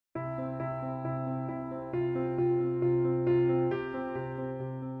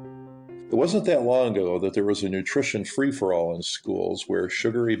It wasn't that long ago that there was a nutrition free-for-all in schools where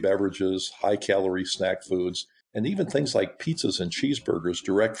sugary beverages, high-calorie snack foods, and even things like pizzas and cheeseburgers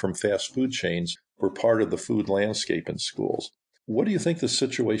direct from fast food chains were part of the food landscape in schools. What do you think the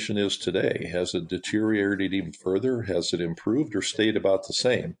situation is today? Has it deteriorated even further? Has it improved or stayed about the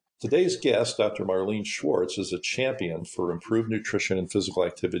same? Today's guest, Dr. Marlene Schwartz, is a champion for improved nutrition and physical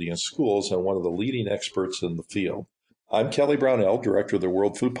activity in schools and one of the leading experts in the field. I'm Kelly Brownell, Director of the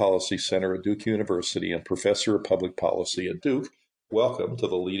World Food Policy Center at Duke University and Professor of Public Policy at Duke. Welcome to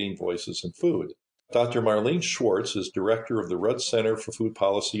the Leading Voices in Food. Dr. Marlene Schwartz is Director of the Rudd Center for Food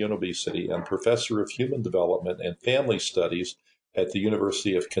Policy and Obesity and Professor of Human Development and Family Studies at the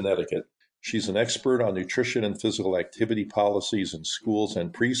University of Connecticut. She's an expert on nutrition and physical activity policies in schools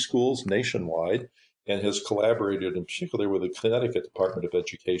and preschools nationwide and has collaborated in particular with the Connecticut Department of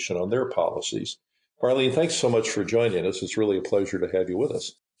Education on their policies. Marlene, thanks so much for joining us. It's really a pleasure to have you with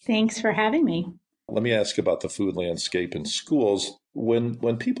us. Thanks for having me. Let me ask about the food landscape in schools.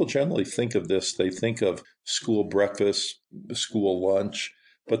 When people generally think of this, they think of school breakfast, school lunch,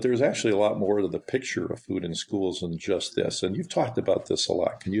 but there's actually a lot more to the picture of food in schools than just this. And you've talked about this a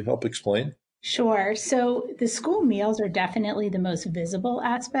lot. Can you help explain? Sure. So the school meals are definitely the most visible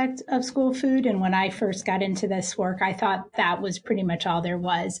aspect of school food. And when I first got into this work, I thought that was pretty much all there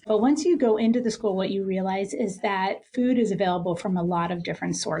was. But once you go into the school, what you realize is that food is available from a lot of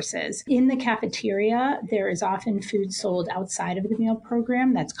different sources. In the cafeteria, there is often food sold outside of the meal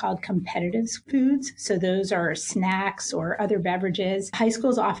program that's called competitive foods. So those are snacks or other beverages. High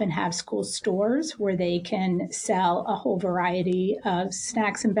schools often have school stores where they can sell a whole variety of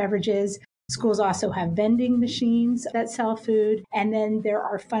snacks and beverages. Schools also have vending machines that sell food. And then there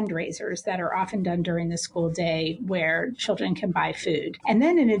are fundraisers that are often done during the school day where children can buy food. And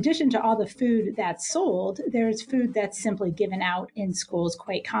then in addition to all the food that's sold, there's food that's simply given out in schools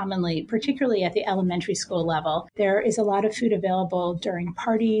quite commonly, particularly at the elementary school level. There is a lot of food available during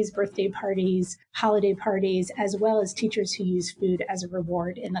parties, birthday parties, holiday parties, as well as teachers who use food as a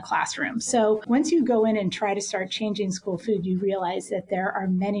reward in the classroom. So once you go in and try to start changing school food, you realize that there are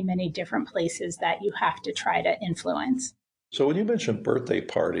many, many different places that you have to try to influence. So when you mention birthday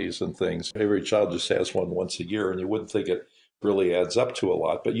parties and things, every child just has one once a year, and you wouldn't think it really adds up to a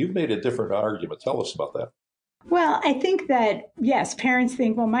lot, but you've made a different argument. Tell us about that. Well, I think that, yes, parents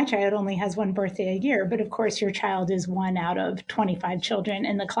think, well, my child only has one birthday a year, but of course your child is one out of 25 children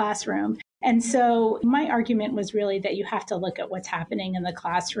in the classroom. And so my argument was really that you have to look at what's happening in the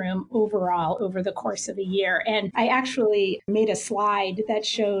classroom overall over the course of a year. And I actually made a slide that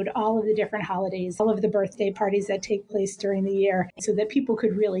showed all of the different holidays, all of the birthday parties that take place during the year, so that people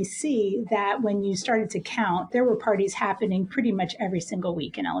could really see that when you started to count, there were parties happening pretty much every single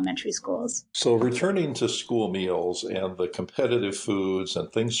week in elementary schools. So returning to school meals and the competitive foods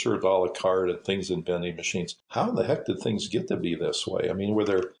and things served a la carte and things in vending machines, how in the heck did things get to be this way? I mean, were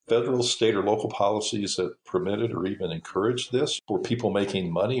there federal, state, or local policies that permitted or even encouraged this? Were people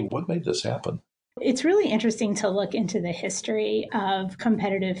making money? What made this happen? It's really interesting to look into the history of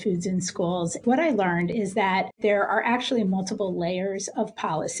competitive foods in schools. What I learned is that there are actually multiple layers of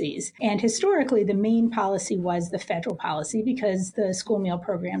policies. And historically, the main policy was the federal policy because the school meal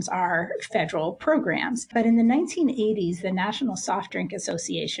programs are federal programs. But in the 1980s, the National Soft Drink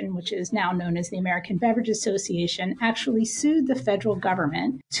Association, which is now known as the American Beverage Association, actually sued the federal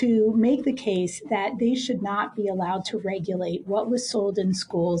government to make the case that they should not be allowed to regulate what was sold in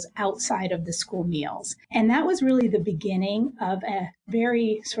schools outside of the school meals. And that was really the beginning of a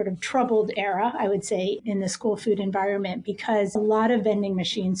very sort of troubled era, I would say, in the school food environment, because a lot of vending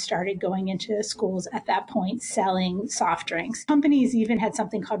machines started going into schools at that point selling soft drinks. Companies even had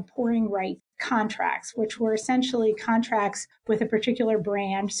something called pouring rights contracts, which were essentially contracts with a particular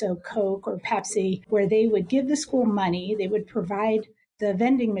brand, so Coke or Pepsi, where they would give the school money, they would provide the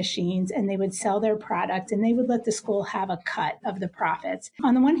vending machines, and they would sell their product, and they would let the school have a cut of the profits.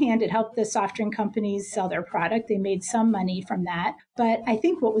 On the one hand, it helped the soft drink companies sell their product. They made some money from that. But I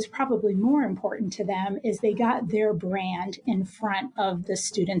think what was probably more important to them is they got their brand in front of the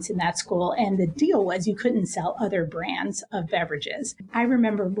students in that school. And the deal was you couldn't sell other brands of beverages. I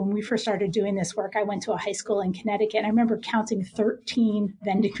remember when we first started doing this work, I went to a high school in Connecticut, and I remember counting 13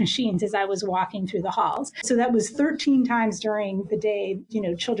 vending machines as I was walking through the halls. So that was 13 times during the day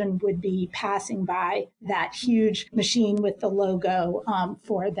day, children would be passing by that huge machine with the logo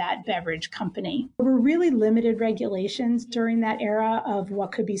for that beverage company. There were really limited regulations during that era of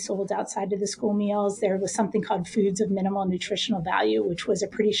what could be sold outside of the school meals. There was something called foods of minimal nutritional value, which was a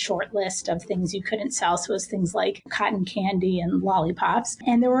pretty short list of things you couldn't sell. So it was things like cotton candy and lollipops.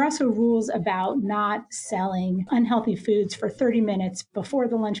 And there were also rules about not selling unhealthy foods for 30 minutes before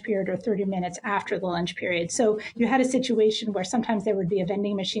the lunch period or 30 minutes after the lunch period. So you had a situation where sometimes there would be a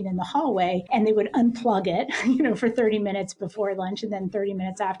vending machine in the hallway and they would unplug it, for 30 minutes before lunch and then 30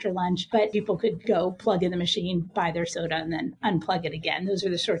 minutes after lunch. But people could go plug in the machine, buy their soda, and then unplug it again. Those are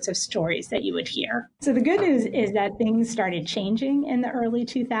the sorts of stories that you would hear. So the good news is that things started changing in the early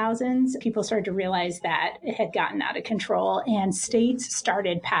 2000s. People started to realize that it had gotten out of control, and states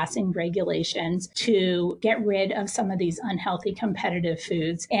started passing regulations to get rid of some of these unhealthy competitive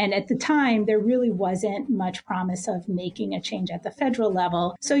foods. And at the time, there really wasn't much promise of making a change at the federal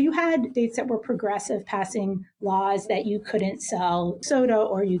level. So you had states that were progressive passing laws that you couldn't sell soda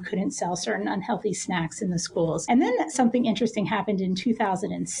or you couldn't sell certain unhealthy snacks in the schools. And then something interesting happened in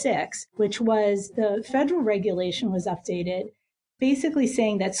 2006, which was the federal regulation was updated, basically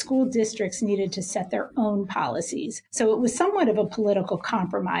saying that school districts needed to set their own policies. So it was somewhat of a political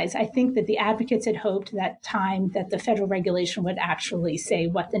compromise. I think that the advocates had hoped that time that the federal regulation would actually say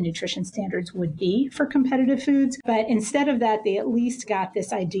what the nutrition standards would be for competitive foods. But instead of that, they at least got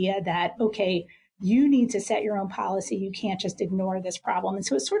this idea that, okay, you need to set your own policy. You can't just ignore this problem. And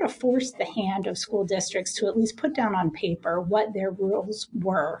so it sort of forced the hand of school districts to at least put down on paper what their rules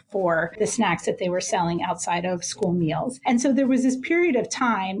were for the snacks that they were selling outside of school meals. And so there was this period of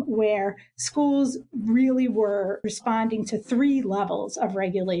time where schools really were responding to three levels of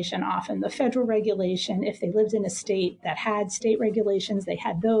regulation often. The federal regulation, if they lived in a state that had state regulations, they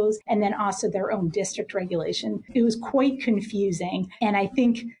had those, and then also their own district regulation. It was quite confusing. And I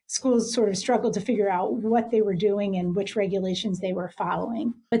think schools sort of struggled to figure out what they were doing and which regulations they were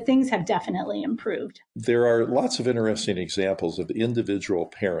following. But things have definitely improved. There are lots of interesting examples of individual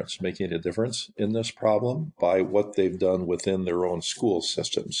parents making a difference in this problem by what they've done within their own school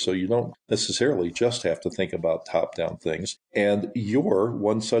systems. So you don't necessarily just have to think about top-down things. And you're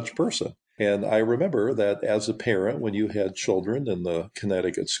one such person. And I remember that as a parent, when you had children in the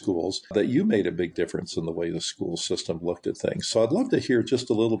Connecticut schools, that you made a big difference in the way the school system looked at things. So I'd love to hear just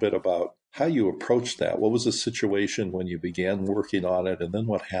a little bit about how you approached that. What was the situation when you began working on it, and then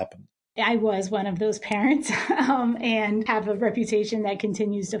what happened? I was one of those parents and have a reputation that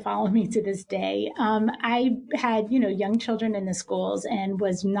continues to follow me to this day. I had, young children in the schools and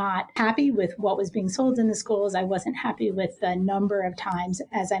was not happy with what was being sold in the schools. I wasn't happy with the number of times,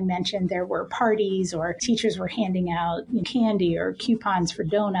 as I mentioned, there were parties or teachers were handing out candy or coupons for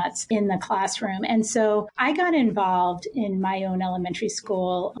donuts in the classroom. And so I got involved in my own elementary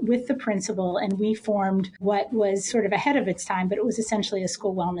school with the principal, and we formed what was sort of ahead of its time, but it was essentially a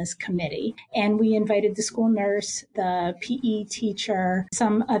school wellness committee. And we invited the school nurse, the PE teacher,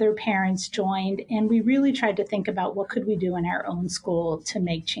 some other parents joined, and we really tried to think about what could we do in our own school to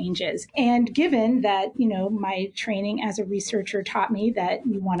make changes. And given that, my training as a researcher taught me that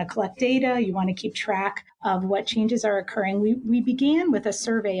you want to collect data, you want to keep track of what changes are occurring, we began with a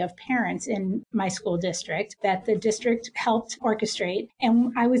survey of parents in my school district that the district helped orchestrate.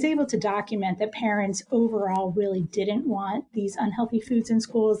 And I was able to document that parents overall really didn't want these unhealthy foods in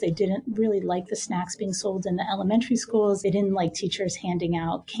schools. They didn't really like the snacks being sold in the elementary schools. They didn't like teachers handing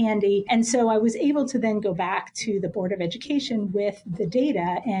out candy. And so I was able to then go back to the Board of Education with the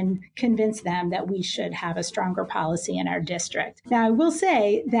data and convince them that we should have a stronger policy in our district. Now, I will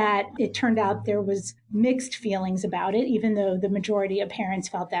say that it turned out there was mixed feelings about it. Even though the majority of parents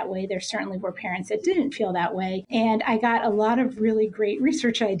felt that way, there certainly were parents that didn't feel that way. And I got a lot of really great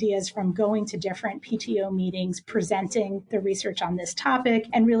research ideas from going to different PTO meetings, presenting the research on this topic,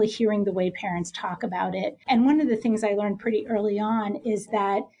 and really hearing the way parents talk about it. And one of the things I learned pretty early on is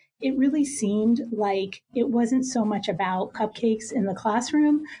that it really seemed like it wasn't so much about cupcakes in the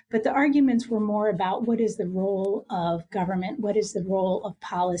classroom, but the arguments were more about what is the role of government, what is the role of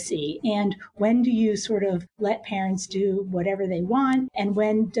policy, and when do you sort of let parents do whatever they want, and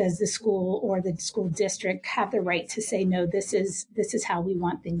when does the school or the school district have the right to say, no, this is how we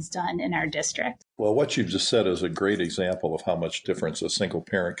want things done in our district. Well, what you just said is a great example of how much difference a single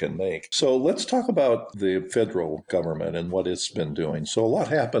parent can make. So let's talk about the federal government and what it's been doing. So a lot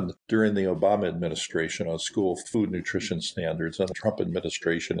happened during the Obama administration on school food nutrition standards and the Trump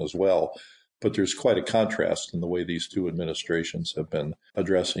administration as well. But there's quite a contrast in the way these two administrations have been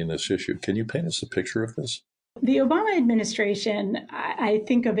addressing this issue. Can you paint us a picture of this? The Obama administration, I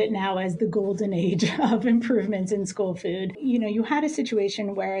think of it now as the golden age of improvements in school food. You had a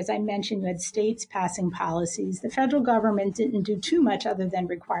situation where, as I mentioned, you had states passing policies. The federal government didn't do too much other than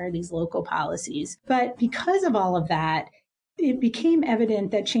require these local policies. But because of all of that, it became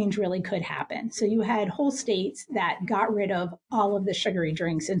evident that change really could happen. So you had whole states that got rid of all of the sugary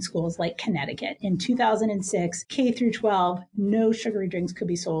drinks in schools, like Connecticut. In 2006, K through 12, no sugary drinks could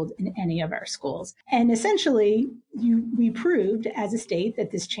be sold in any of our schools. And essentially, we proved as a state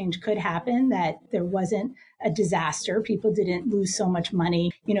that this change could happen, that there wasn't a disaster. People didn't lose so much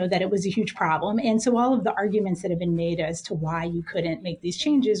money, that it was a huge problem. And so all of the arguments that have been made as to why you couldn't make these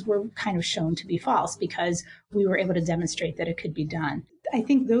changes were kind of shown to be false, because we were able to demonstrate that it could be done. I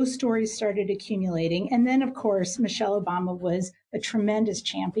think those stories started accumulating. And then, of course, Michelle Obama was a tremendous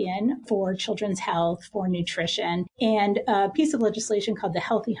champion for children's health, for nutrition. And a piece of legislation called the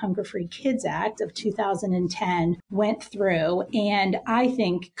Healthy, Hunger-Free Kids Act of 2010 went through, and I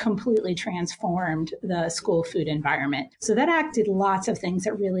think completely transformed the school food environment. So that act did lots of things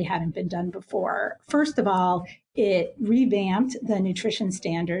that really hadn't been done before. First of all, it revamped the nutrition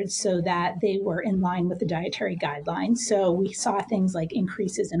standards so that they were in line with the dietary guidelines. So we saw things like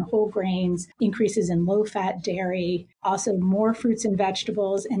increases in whole grains, increases in low-fat dairy, also more fruits and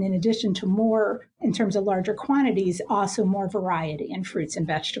vegetables, and in addition to more, in terms of larger quantities, also more variety in fruits and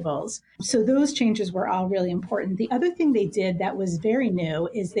vegetables. So those changes were all really important. The other thing they did that was very new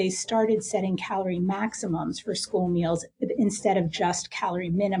is they started setting calorie maximums for school meals instead of just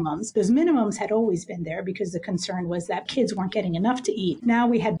calorie minimums. Those minimums had always been there because the concern was that kids weren't getting enough to eat. Now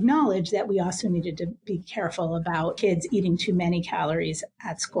we had knowledge that we also needed to be careful about kids eating too many calories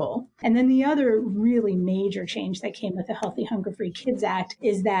at school. And then the other really major change that came with the Healthy, Hunger-Free Kids Act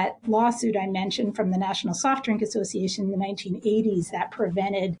is that lawsuit I mentioned from the National Soft Drink Association in the 1980s that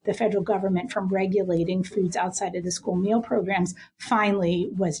prevented the federal government from regulating foods outside of the school meal programs finally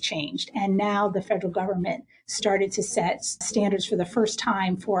was changed. And now the federal government started to set standards for the first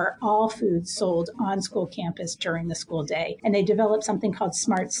time for all foods sold on school campus during the school day. And they developed something called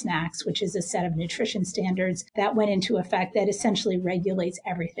Smart Snacks, which is a set of nutrition standards that went into effect that essentially regulates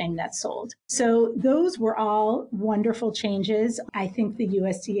everything that's sold. So those were all wonderful changes. I think the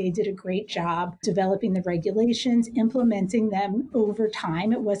USDA did a great job developing the regulations, implementing them over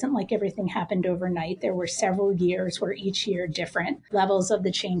time. It wasn't like everything happened overnight. There were several years where each year different levels of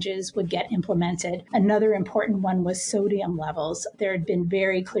the changes would get implemented. Another important one was sodium levels. There had been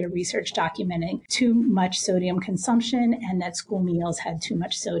very clear research documenting too much sodium consumption and that school meals had too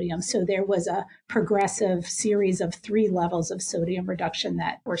much sodium. So there was a progressive series of 3 levels of sodium reduction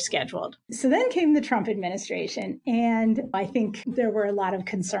that were scheduled. So then came the Trump administration, and I think there were a lot of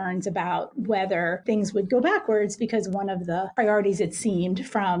concerns about whether things would go backwards, because one of the priorities, it seemed,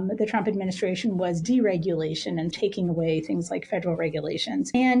 from the Trump administration was deregulation and taking away things like federal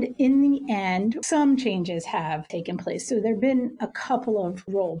regulations. And in the end, some changes have taken place. So there have been a couple of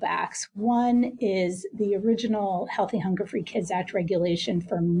rollbacks. One is the original Healthy, Hunger-Free Kids Act regulation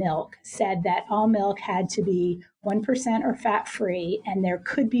for milk said that all milk had to be 1% or fat-free, and there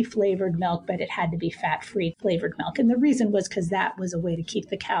could be flavored milk, but it had to be fat-free flavored milk. And the reason was because that was a way to keep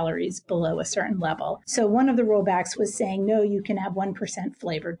the calories below a certain level. So one of the rollbacks was saying, no, you can have 1%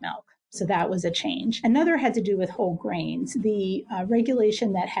 flavored milk. So that was a change. Another had to do with whole grains. The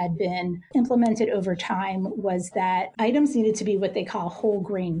regulation that had been implemented over time was that items needed to be what they call whole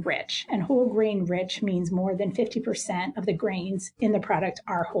grain rich. And whole grain rich means more than 50% of the grains in the product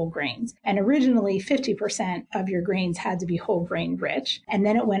are whole grains. And originally 50% of your grains had to be whole grain rich. And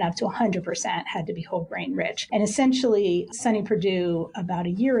then it went up to 100% had to be whole grain rich. And essentially, Sonny Perdue about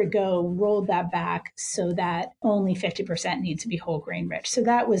a year ago rolled that back so that only 50% need to be whole grain rich. So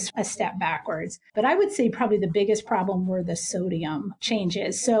that was a step backwards. But I would say probably the biggest problem were the sodium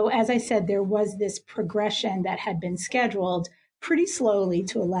changes. So as I said, there was this progression that had been scheduled pretty slowly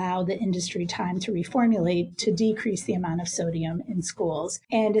to allow the industry time to reformulate to decrease the amount of sodium in schools.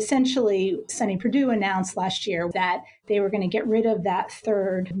 And essentially, Sonny Perdue announced last year that they were going to get rid of that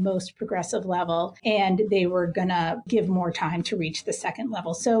third most progressive level, and they were going to give more time to reach the second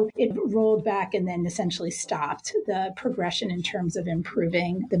level. So it rolled back and then essentially stopped the progression in terms of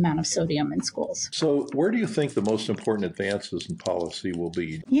improving the amount of sodium in schools. So where do you think the most important advances in policy will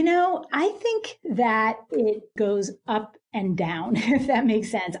be? I think that it goes up and down, if that makes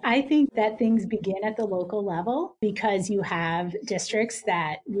sense. I think that things begin at the local level because you have districts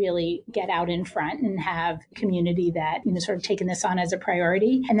that really get out in front and have community that, sort of taken this on as a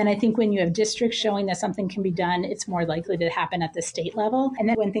priority. And then I think when you have districts showing that something can be done, it's more likely to happen at the state level. And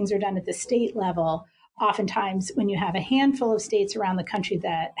then when things are done at the state level, oftentimes when you have a handful of states around the country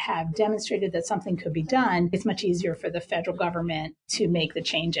that have demonstrated that something could be done, it's much easier for the federal government to make the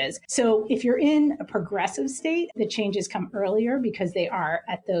changes. So if you're in a progressive state, the changes come earlier because they are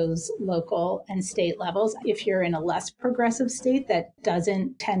at those local and state levels. If you're in a less progressive state that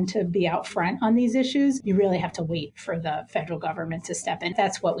doesn't tend to be out front on these issues, you really have to wait for the federal government to step in.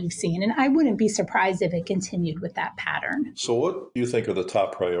 That's what we've seen. And I wouldn't be surprised if it continued with that pattern. So what do you think are the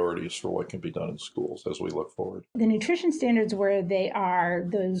top priorities for what can be done in schools as we look forward? The nutrition standards where they are,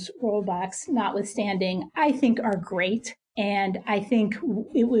 those rollbacks notwithstanding, I think are great. And I think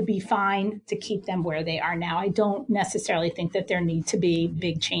it would be fine to keep them where they are now. I don't necessarily think that there need to be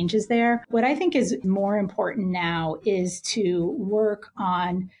big changes there. What I think is more important now is to work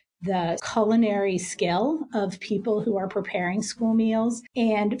on the culinary skill of people who are preparing school meals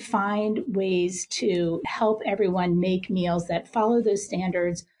and find ways to help everyone make meals that follow those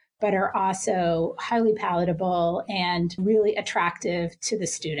standards, but are also highly palatable and really attractive to the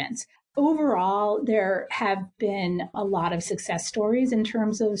students. Overall, there have been a lot of success stories in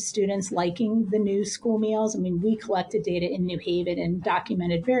terms of students liking the new school meals. I mean, we collected data in New Haven and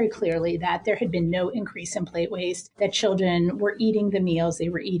documented very clearly that there had been no increase in plate waste, that children were eating the meals, they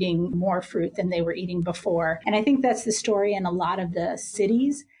were eating more fruit than they were eating before. And I think that's the story in a lot of the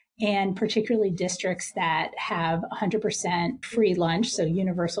cities, and particularly districts that have 100% free lunch, so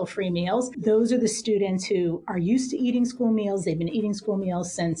universal free meals. Those are the students who are used to eating school meals. They've been eating school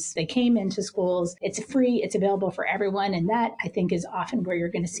meals since they came into schools. It's free, it's available for everyone, and that, I think, is often where you're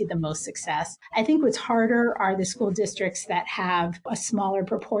going to see the most success. I think what's harder are the school districts that have a smaller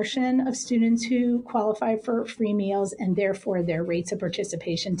proportion of students who qualify for free meals, and therefore their rates of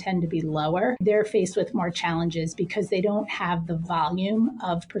participation tend to be lower. They're faced with more challenges because they don't have the volume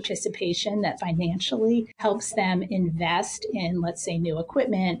of participation that financially helps them invest in, let's say, new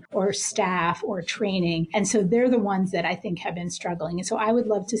equipment or staff or training. And so they're the ones that I think have been struggling. And so I would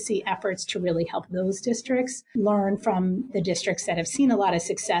love to see efforts to really help those districts learn from the districts that have seen a lot of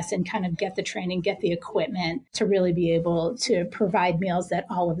success and kind of get the training, get the equipment to really be able to provide meals that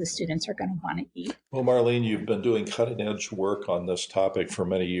all of the students are going to want to eat. Well, Marlene, you've been doing cutting-edge work on this topic for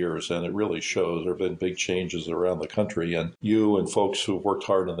many years, and it really shows. There have been big changes around the country, and you and folks who have worked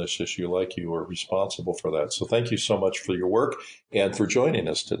hard on this issue like you are responsible for that. So thank you so much for your work and for joining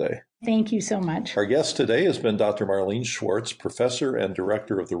us today. Thank you so much. Our guest today has been Dr. Marlene Schwartz, professor and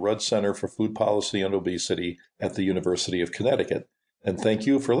director of the Rudd Center for Food Policy and Obesity at the University of Connecticut. And thank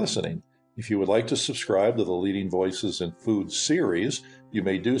you for listening. If you would like to subscribe to the Leading Voices in Food series, you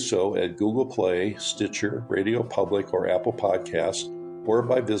may do so at Google Play, Stitcher, Radio Public, or Apple Podcasts, or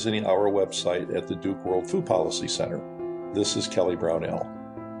by visiting our website at the Duke World Food Policy Center. This is Kelly Brownell.